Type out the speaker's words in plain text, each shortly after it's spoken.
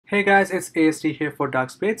Hey guys, it's ASD here for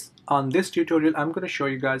Darkspace. On this tutorial, I'm going to show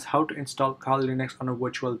you guys how to install KaliLinux on a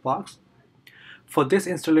virtual box. For this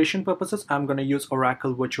installation purposes, I'm going to use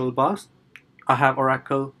Oracle VirtualBox. I have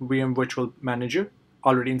Oracle VM Virtual Manager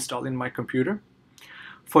already installed in my computer.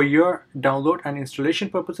 For your download and installation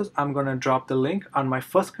purposes, I'm going to drop the link on my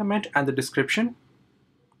first comment and the description.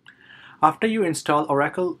 After you install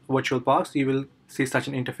Oracle VirtualBox, you will see such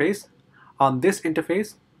an interface. On this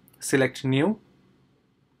interface, select New.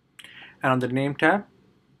 And on the name tab,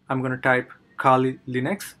 I'm going to type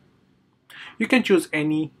KaliLinux. You can choose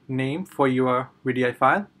any name for your VDI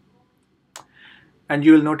file. And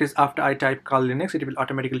you will notice after I type KaliLinux, it will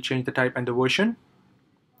automatically change the type and the version.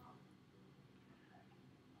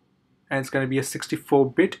 And it's going to be a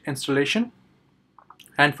 64-bit installation.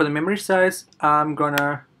 And for the memory size, I'm going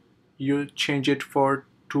to change it for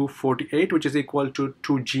 248, which is equal to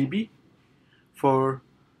 2 GB for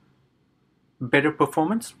better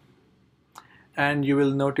performance. And you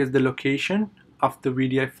will notice the location of the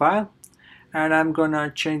VDI file, and I'm gonna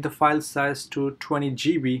change the file size to 20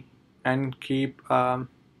 GB and keep the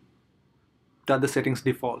other settings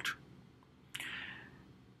default.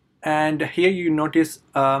 And here you notice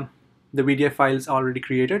the VDI file is already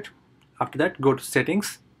created. After that, go to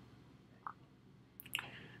settings,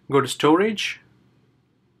 go to storage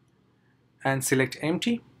and select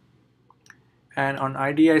empty, and on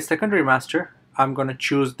IDI secondary master I'm gonna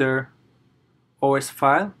choose the OS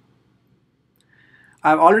file.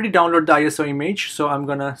 I've already downloaded the ISO image, so I'm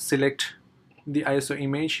gonna select the ISO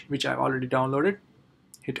image which I've already downloaded,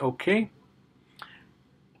 hit OK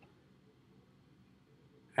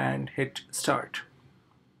and hit start.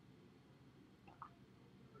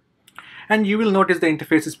 And you will notice the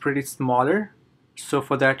interface is pretty smaller, so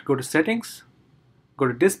for that go to settings, go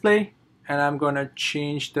to display, and I'm gonna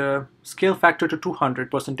change the scale factor to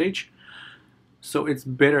 200%, so it's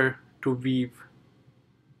better to view.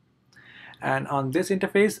 And on this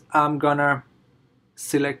interface, I'm gonna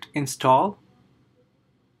select install.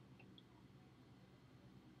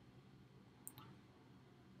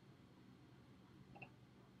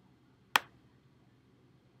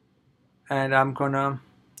 And I'm gonna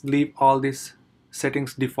leave all these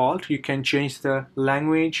settings default. You can change the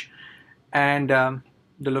language and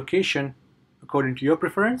the location according to your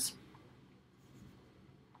preference.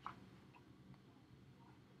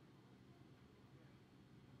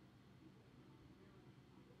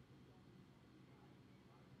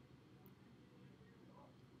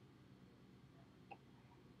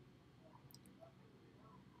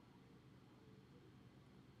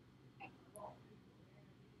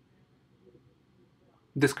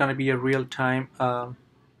 This is going to be a real-time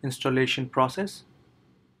installation process.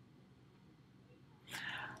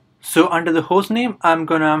 So under the host name, I'm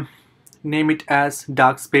gonna name it as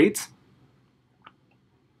Darkspace.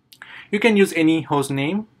 You can use any host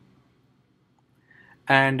name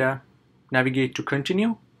and navigate to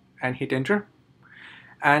continue and hit enter.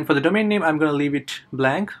 And for the domain name, I'm gonna leave it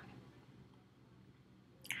blank.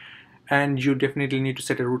 And you definitely need to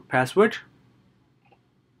set a root password.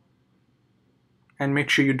 And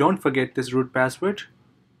make sure you don't forget this root password.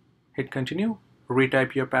 Hit continue,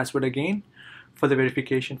 retype your password again for the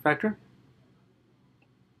verification factor.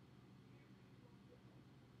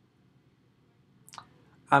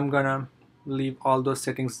 I'm gonna leave all those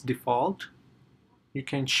settings default. You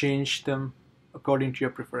can change them according to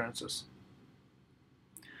your preferences.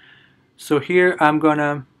 So here I'm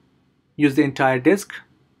gonna use the entire disk.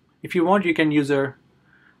 If you want, you can use a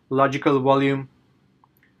logical volume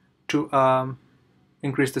to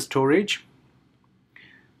increase the storage.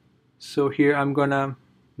 So here I'm gonna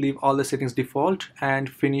leave all the settings default and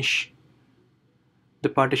finish the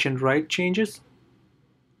partition right changes.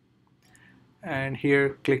 And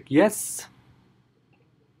here click yes.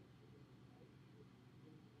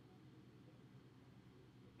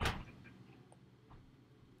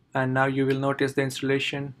 And now you will notice the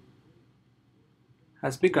installation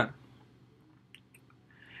has begun.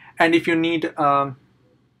 And if you need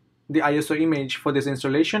the ISO image for this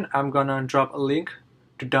installation, I'm gonna drop a link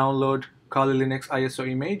to download KaliLinux ISO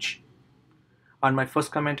image on my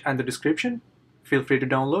first comment and the description. Feel free to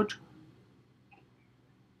download.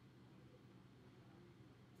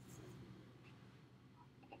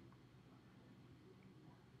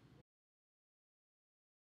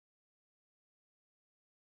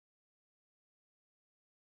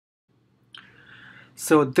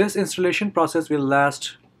 So this installation process will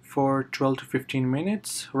last for 12 to 15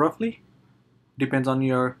 minutes roughly, depends on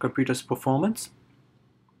your computer's performance.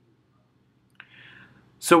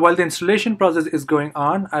 So while the installation process is going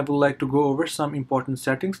on, I would like to go over some important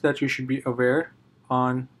settings that you should be aware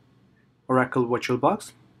on Oracle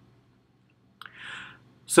VirtualBox.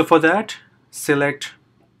 So for that, select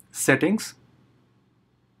Settings,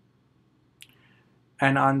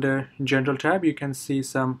 and under General tab you can see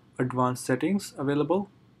some advanced settings available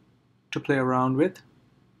to play around with.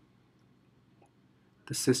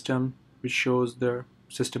 The system, which shows the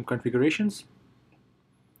system configurations,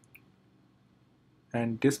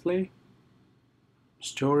 and display,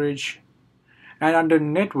 storage, and under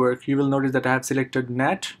network you will notice that I have selected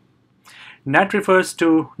NAT. NAT refers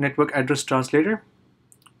to Network Address Translator.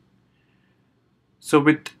 So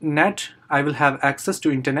with NAT I will have access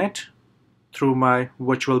to internet through my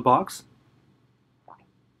virtual box.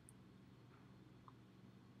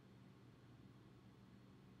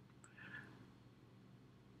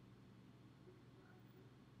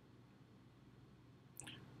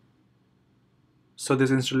 So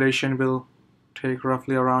this installation will take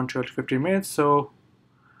roughly around 12 to 15 minutes. So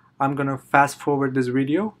I'm gonna fast forward this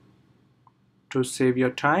video to save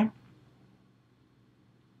your time.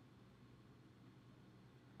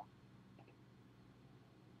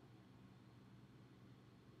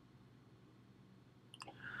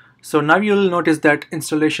 So now you'll notice that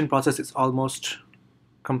installation process is almost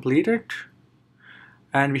completed,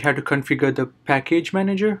 and we have to configure the package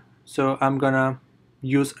manager. So I'm gonna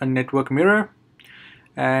use a network mirror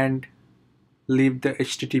and leave the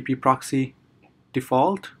HTTP proxy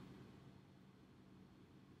default.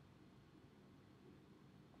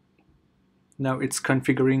 Now it's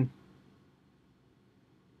configuring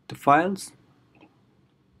the files.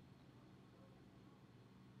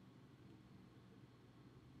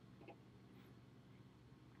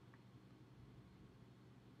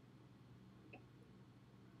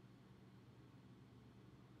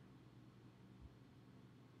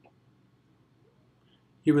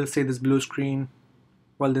 You will see this blue screen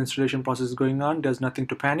while the installation process is going on. There's nothing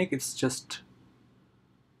to panic, it's just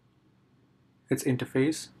its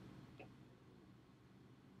interface,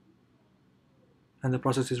 and the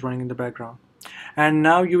process is running in the background. And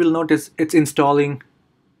now you will notice it's installing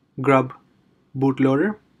Grub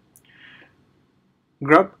bootloader.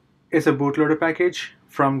 Grub is a bootloader package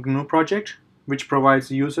from GNU project which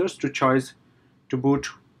provides users to choice to boot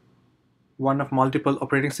one of multiple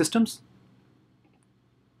operating systems.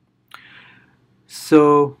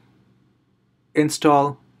 So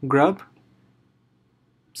install Grub,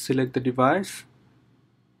 select the device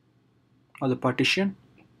or the partition,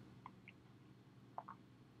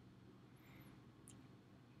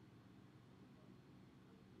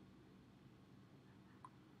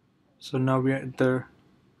 so now we are at the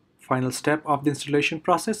final step of the installation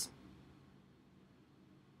process.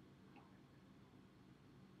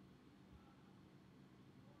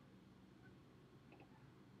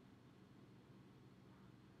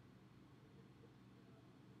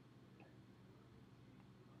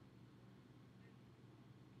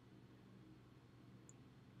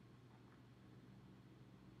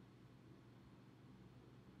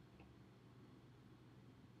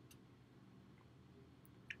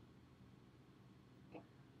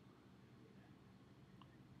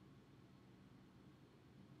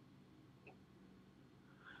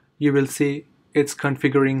 You will see it's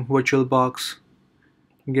configuring VirtualBox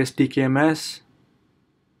guest DKMS.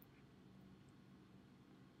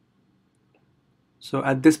 So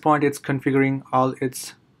at this point it's configuring all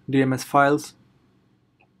its DMS files.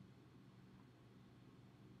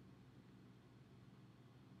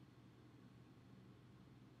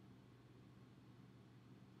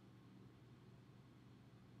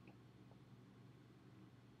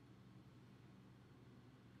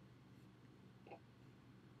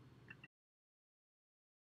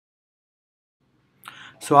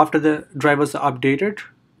 So after the drivers are updated,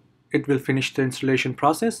 it will finish the installation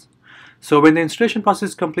process. So when the installation process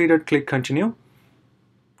is completed, click continue.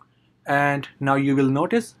 And now you will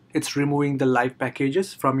notice it's removing the live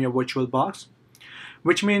packages from your VirtualBox,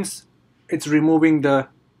 which means it's removing the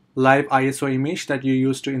live ISO image that you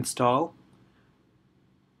used to install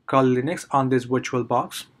KaliLinux on this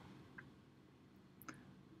VirtualBox.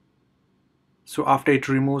 So after it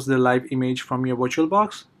removes the live image from your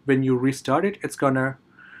VirtualBox, when you restart it, it's gonna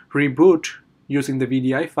reboot using the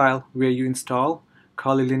VDI file where you install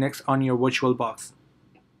KaliLinux on your VirtualBox.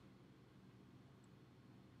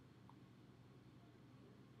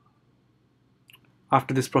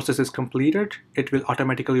 After this process is completed, it will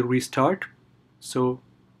automatically restart. So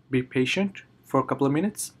be patient for a couple of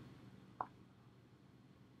minutes.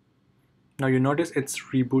 Now you notice it's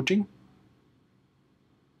rebooting.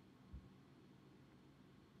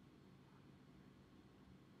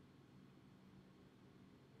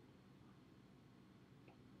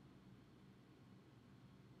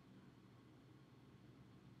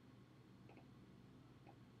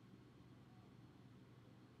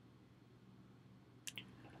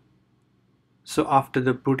 So after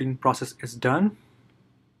the booting process is done,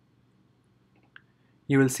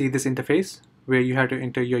 you will see this interface where you have to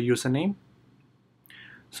enter your username.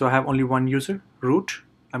 So I have only one user, root.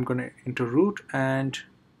 I'm going to enter root and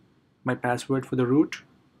my password for the root.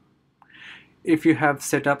 If you have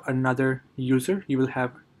set up another user, you will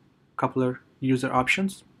have a couple of user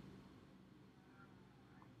options.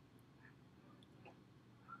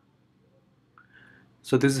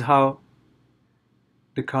 So this is how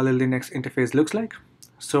the KaliLinux interface looks like.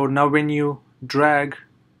 So now when you drag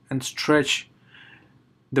and stretch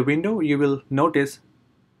the window, you will notice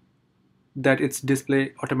that its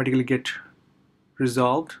display automatically get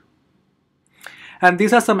resolved. And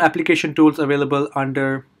these are some application tools available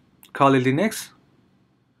under KaliLinux.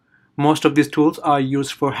 Most of these tools are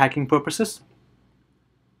used for hacking purposes.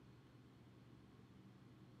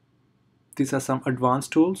 These are some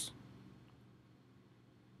advanced tools.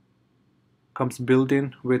 Comes built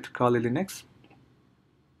in with KaliLinux.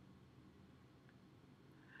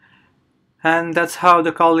 And that's how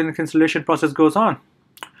the KaliLinux installation process goes on.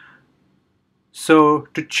 So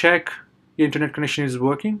to check your internet connection is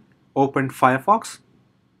working, open Firefox.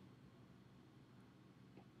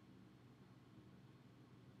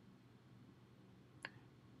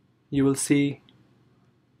 You will see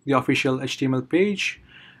the official HTML page,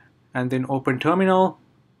 and then open terminal,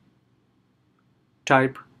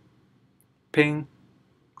 type ping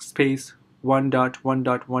space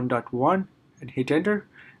 1.1.1.1 and hit enter,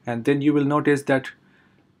 and then you will notice that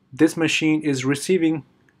this machine is receiving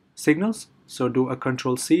signals. So do a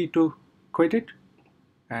Control-C to quit it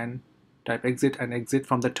and type exit and exit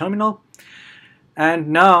from the terminal. And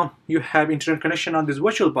now you have internet connection on this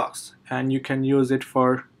VirtualBox and you can use it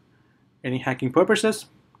for any hacking purposes.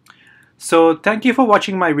 So thank you for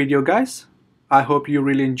watching my video, guys. I hope you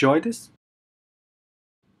really enjoyed this.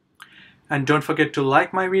 And don't forget to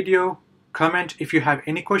like my video, comment if you have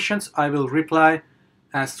any questions. I will reply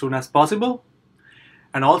as soon as possible.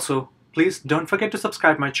 And also, please don't forget to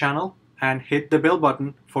subscribe my channel and hit the bell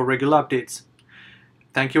button for regular updates.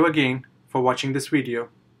 Thank you again for watching this video.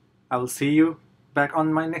 I will see you back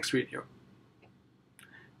on my next video.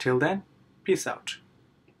 Till then, peace out.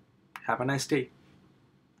 Have a nice day.